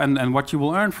what you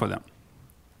will earn for them.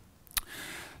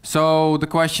 So the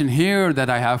question here that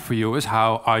I have for you is,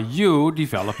 how are you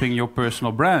developing your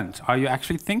personal brand? Are you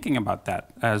actually thinking about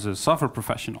that as a software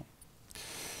professional?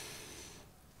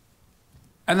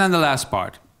 And then the last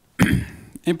part,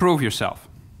 improve yourself.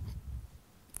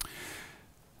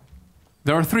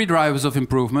 There are 3 drivers of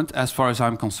improvement as far as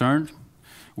I'm concerned.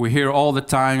 We hear all the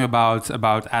time about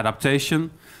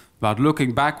adaptation, about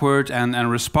looking backward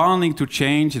and responding to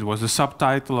change. It was the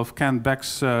subtitle of Ken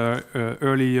Beck's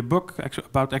early book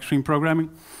about extreme programming.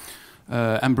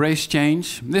 Embrace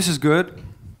change. This is good.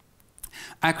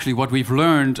 Actually, what we've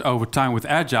learned over time with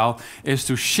Agile is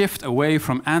to shift away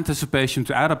from anticipation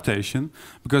to adaptation,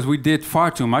 because we did far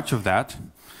too much of that.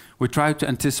 We tried to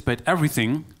anticipate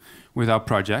everything with our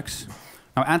projects.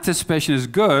 Now, anticipation is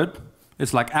good.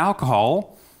 It's like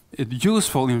alcohol. It's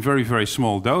useful in very, very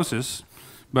small doses,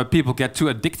 but people get too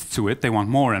addicted to it. They want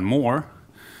more and more.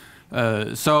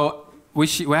 So we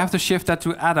have to shift that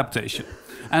to adaptation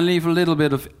and leave a little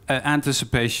bit of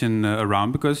anticipation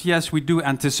around, because yes, we do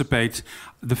anticipate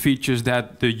the features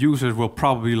that the users will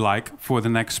probably like for the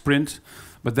next sprint.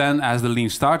 But then, as the Lean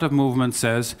Startup movement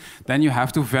says, then you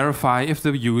have to verify if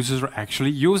the users are actually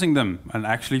using them and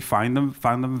actually find them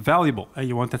valuable. And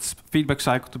you want that feedback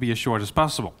cycle to be as short as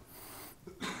possible.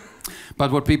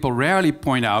 But what people rarely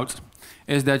point out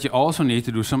is that you also need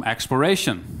to do some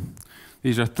exploration.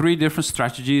 These are 3 different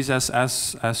strategies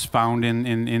as found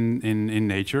in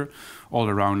nature all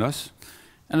around us.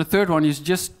 And the third one is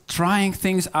just trying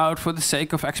things out for the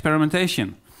sake of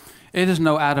experimentation. It is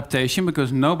no adaptation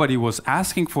because nobody was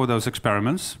asking for those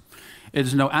experiments. It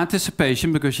is no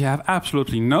anticipation because you have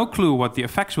absolutely no clue what the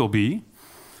effects will be.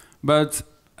 But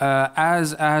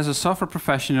as a software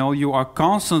professional, you are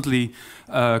constantly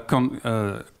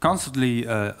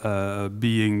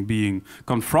being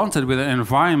confronted with an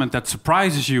environment that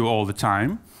surprises you all the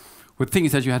time, with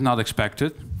things that you had not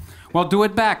expected. Well, do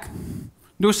it back.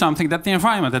 Do something that the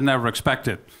environment had never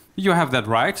expected. You have that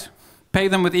right. Pay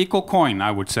them with equal coin,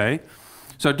 I would say.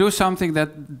 So do something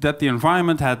that the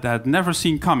environment had never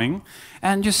seen coming,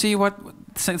 and just see what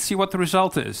the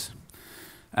result is.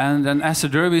 And then Asa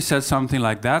Derby said something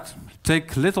like that: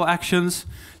 take little actions,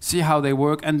 see how they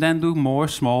work, and then do more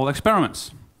small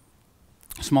experiments.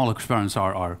 Small experiments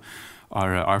are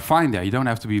fine there. You don't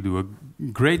have to do a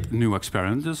great new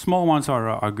experiment. The small ones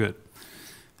are good.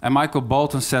 And Michael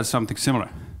Bolton said something similar.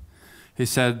 He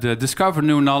said, discover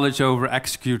new knowledge over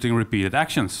executing repeated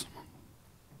actions.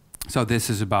 So this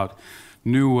is about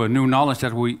new knowledge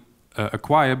that we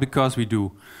acquire because we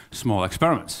do small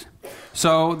experiments.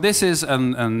 So this is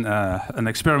an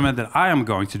experiment that I am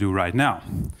going to do right now.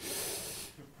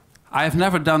 I have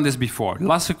never done this before.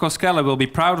 Lasse Koskela will be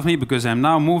proud of me because I'm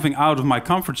now moving out of my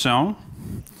comfort zone.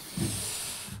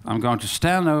 I'm going to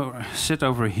sit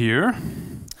over here.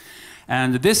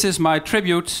 And this is my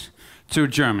tribute to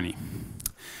Germany.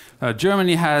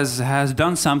 Germany has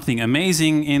done something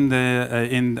amazing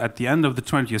at the end of the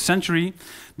 20th century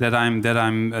that I'm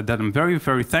very,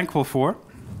 very thankful for.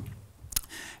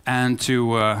 And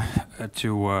to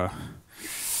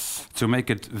make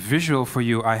it visual for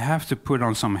you, I have to put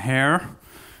on some hair.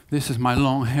 This is my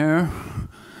long hair.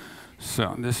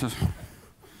 So this is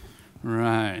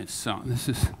right. So this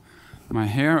is my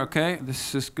hair. Okay,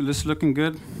 this is looking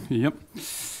good. Yep.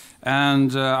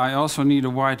 And I also need a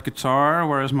white guitar.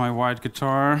 Where is my white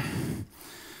guitar?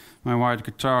 My white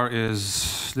guitar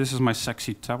is, this is my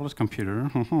sexy tablet computer.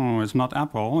 It's not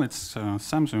Apple, it's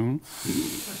Samsung.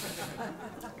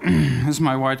 This is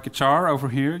my white guitar over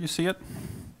here, you see it?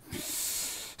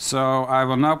 So I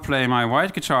will now play my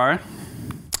white guitar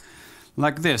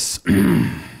like this.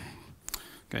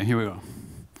 Okay, here we go.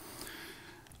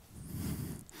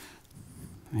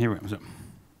 Here we go. So.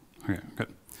 Okay, good.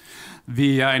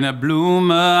 Wie eine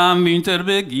Blume am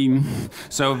Winterbeginn,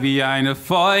 so wie eine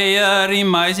Feuer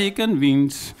im eisigen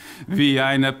Wind, wie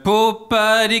eine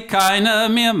Puppe, die keiner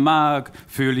mehr mag,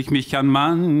 fühle ich mich an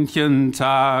manchen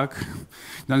Tag.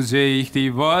 Dann sehe ich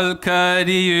die Wolke,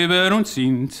 die über uns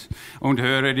sind, und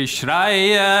höre die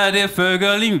Schreie der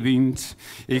Vögel im Wind.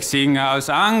 Ich singe aus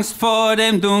Angst vor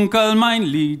dem Dunkel mein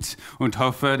Lied und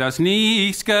hoffe, dass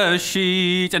nichts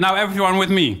geschieht. And now everyone with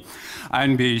me.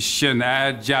 Ein bisschen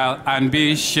Agile, ein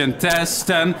bisschen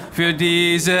testen für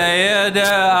diese Erde,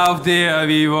 auf der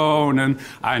wir wohnen.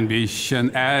 Ein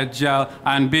bisschen Agile,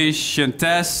 ein bisschen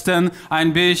testen,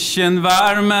 ein bisschen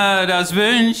Wärme, das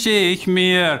wünsche ich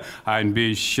mir. Ein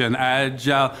bisschen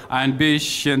Agile, ein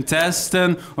bisschen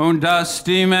testen und dass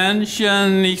die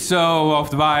Menschen nicht so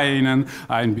oft weinen.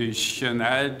 Ein bisschen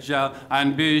Agile,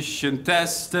 ein bisschen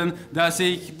testen, dass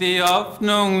ich die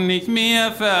Hoffnung nicht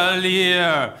mehr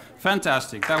verliere.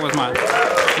 Fantastic. That was my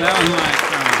experiment.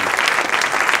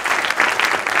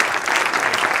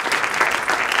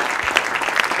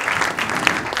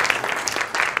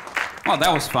 Oh,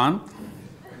 that was fun.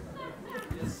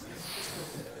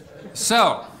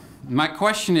 So, my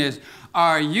question is,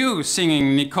 are you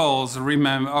singing Nicole's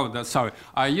remember? Oh, sorry.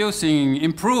 Are you singing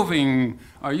improving?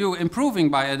 Are you improving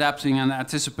by adapting and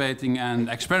anticipating and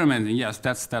experimenting? Yes,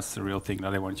 that's the real thing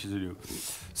that I want you to do.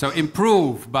 So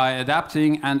improve by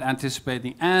adapting and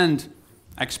anticipating and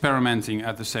experimenting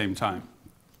at the same time.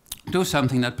 Do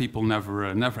something that people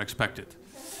never expected.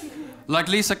 Like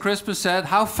Lisa Crispin said,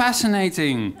 how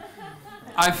fascinating.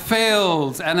 I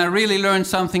failed and I really learned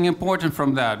something important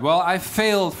from that. Well, I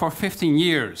failed for 15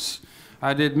 years.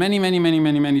 I did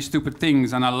many stupid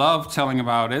things, and I love telling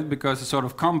about it because it sort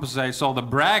of compensates all the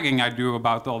bragging I do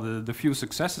about all the few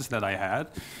successes that I had.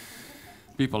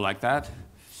 People like that.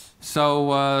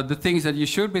 So the things that you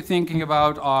should be thinking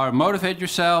about are motivate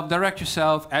yourself, direct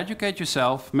yourself, educate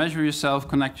yourself, measure yourself,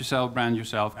 connect yourself, brand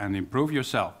yourself, and improve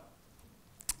yourself.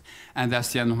 And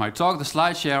that's the end of my talk. The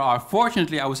slide share are,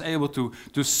 fortunately, I was able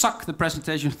to suck the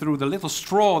presentation through the little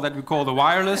straw that we call the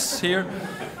wireless here.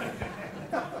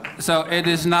 So it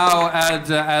is now at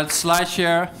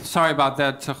SlideShare. Sorry about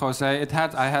that, Jose. I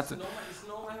had to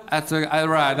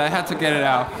get it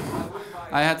out.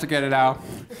 I had to get it out.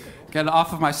 Get it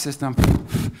off of my system.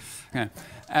 Okay.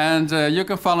 And you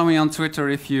can follow me on Twitter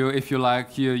if you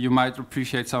like. You might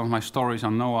appreciate some of my stories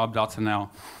on noab.nl.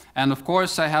 And of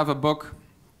course, I have a book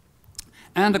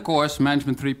and a course,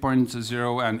 Management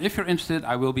 3.0. And if you're interested,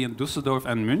 I will be in Düsseldorf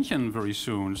and München very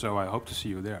soon. So I hope to see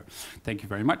you there. Thank you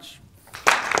very much.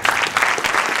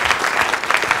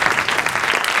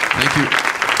 Thank you.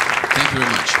 Thank you very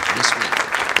much. That's great.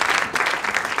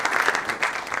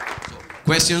 So,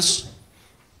 questions?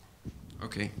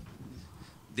 Okay.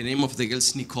 The name of the girl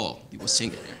is Nicole. He was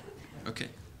singing there. Okay.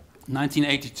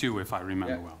 1982, if I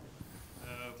remember well.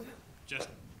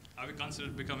 I would consider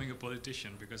becoming a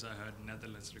politician because I heard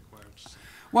Netherlands requires.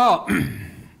 Well,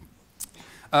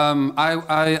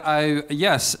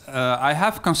 yes, I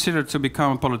have considered to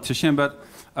become a politician, but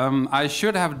I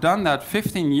should have done that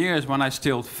 15 years when I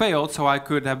still failed, so I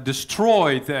could have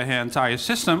destroyed the entire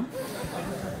system.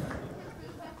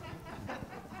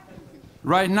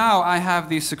 Right now, I have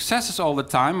these successes all the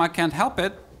time. I can't help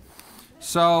it.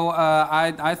 So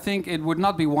I think it would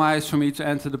not be wise for me to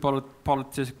enter the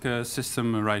political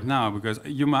system right now, because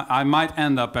I might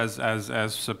end up as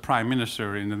a prime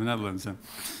minister in the Netherlands, and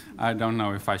I don't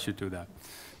know if I should do that.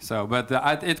 So, but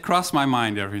it crossed my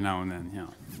mind every now and then. Yeah.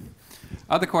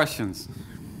 Other questions?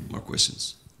 More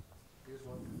questions? Here's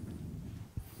one.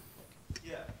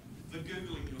 Yeah, the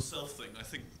Googling yourself thing. I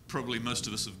think probably most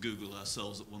of us have Googled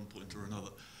ourselves at one point or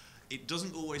another. It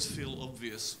doesn't always feel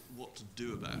obvious what to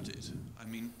do about it. I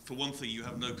mean, for one thing, you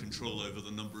have no control over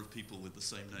the number of people with the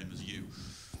same name as you,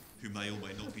 who may or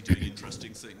may not be doing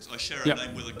interesting things. I share a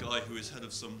name with a guy who is head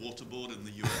of some water board in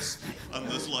the US, and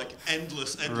there's like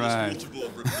endless water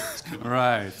board reports coming.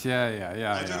 Right,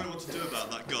 yeah. I don't know what to do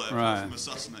about that guy apart from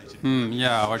assassinate him.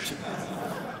 Yeah, or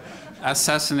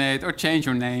assassinate or change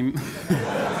your name.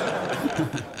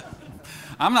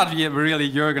 I'm not really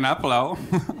Jurgen Appelo.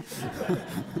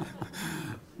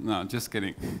 No, just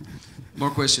kidding. More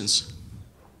questions?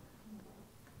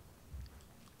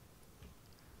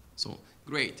 So,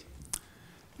 great.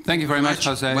 Thank you very much,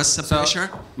 Jose. It was a pleasure.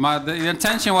 The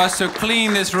intention was to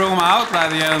clean this room out by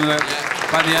the end of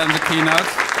the keynote,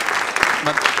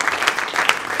 but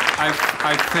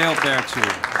I failed there too.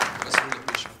 It was really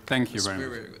appreciated. Thank you very much.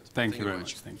 Very good. Thank you very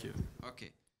much. Thank you.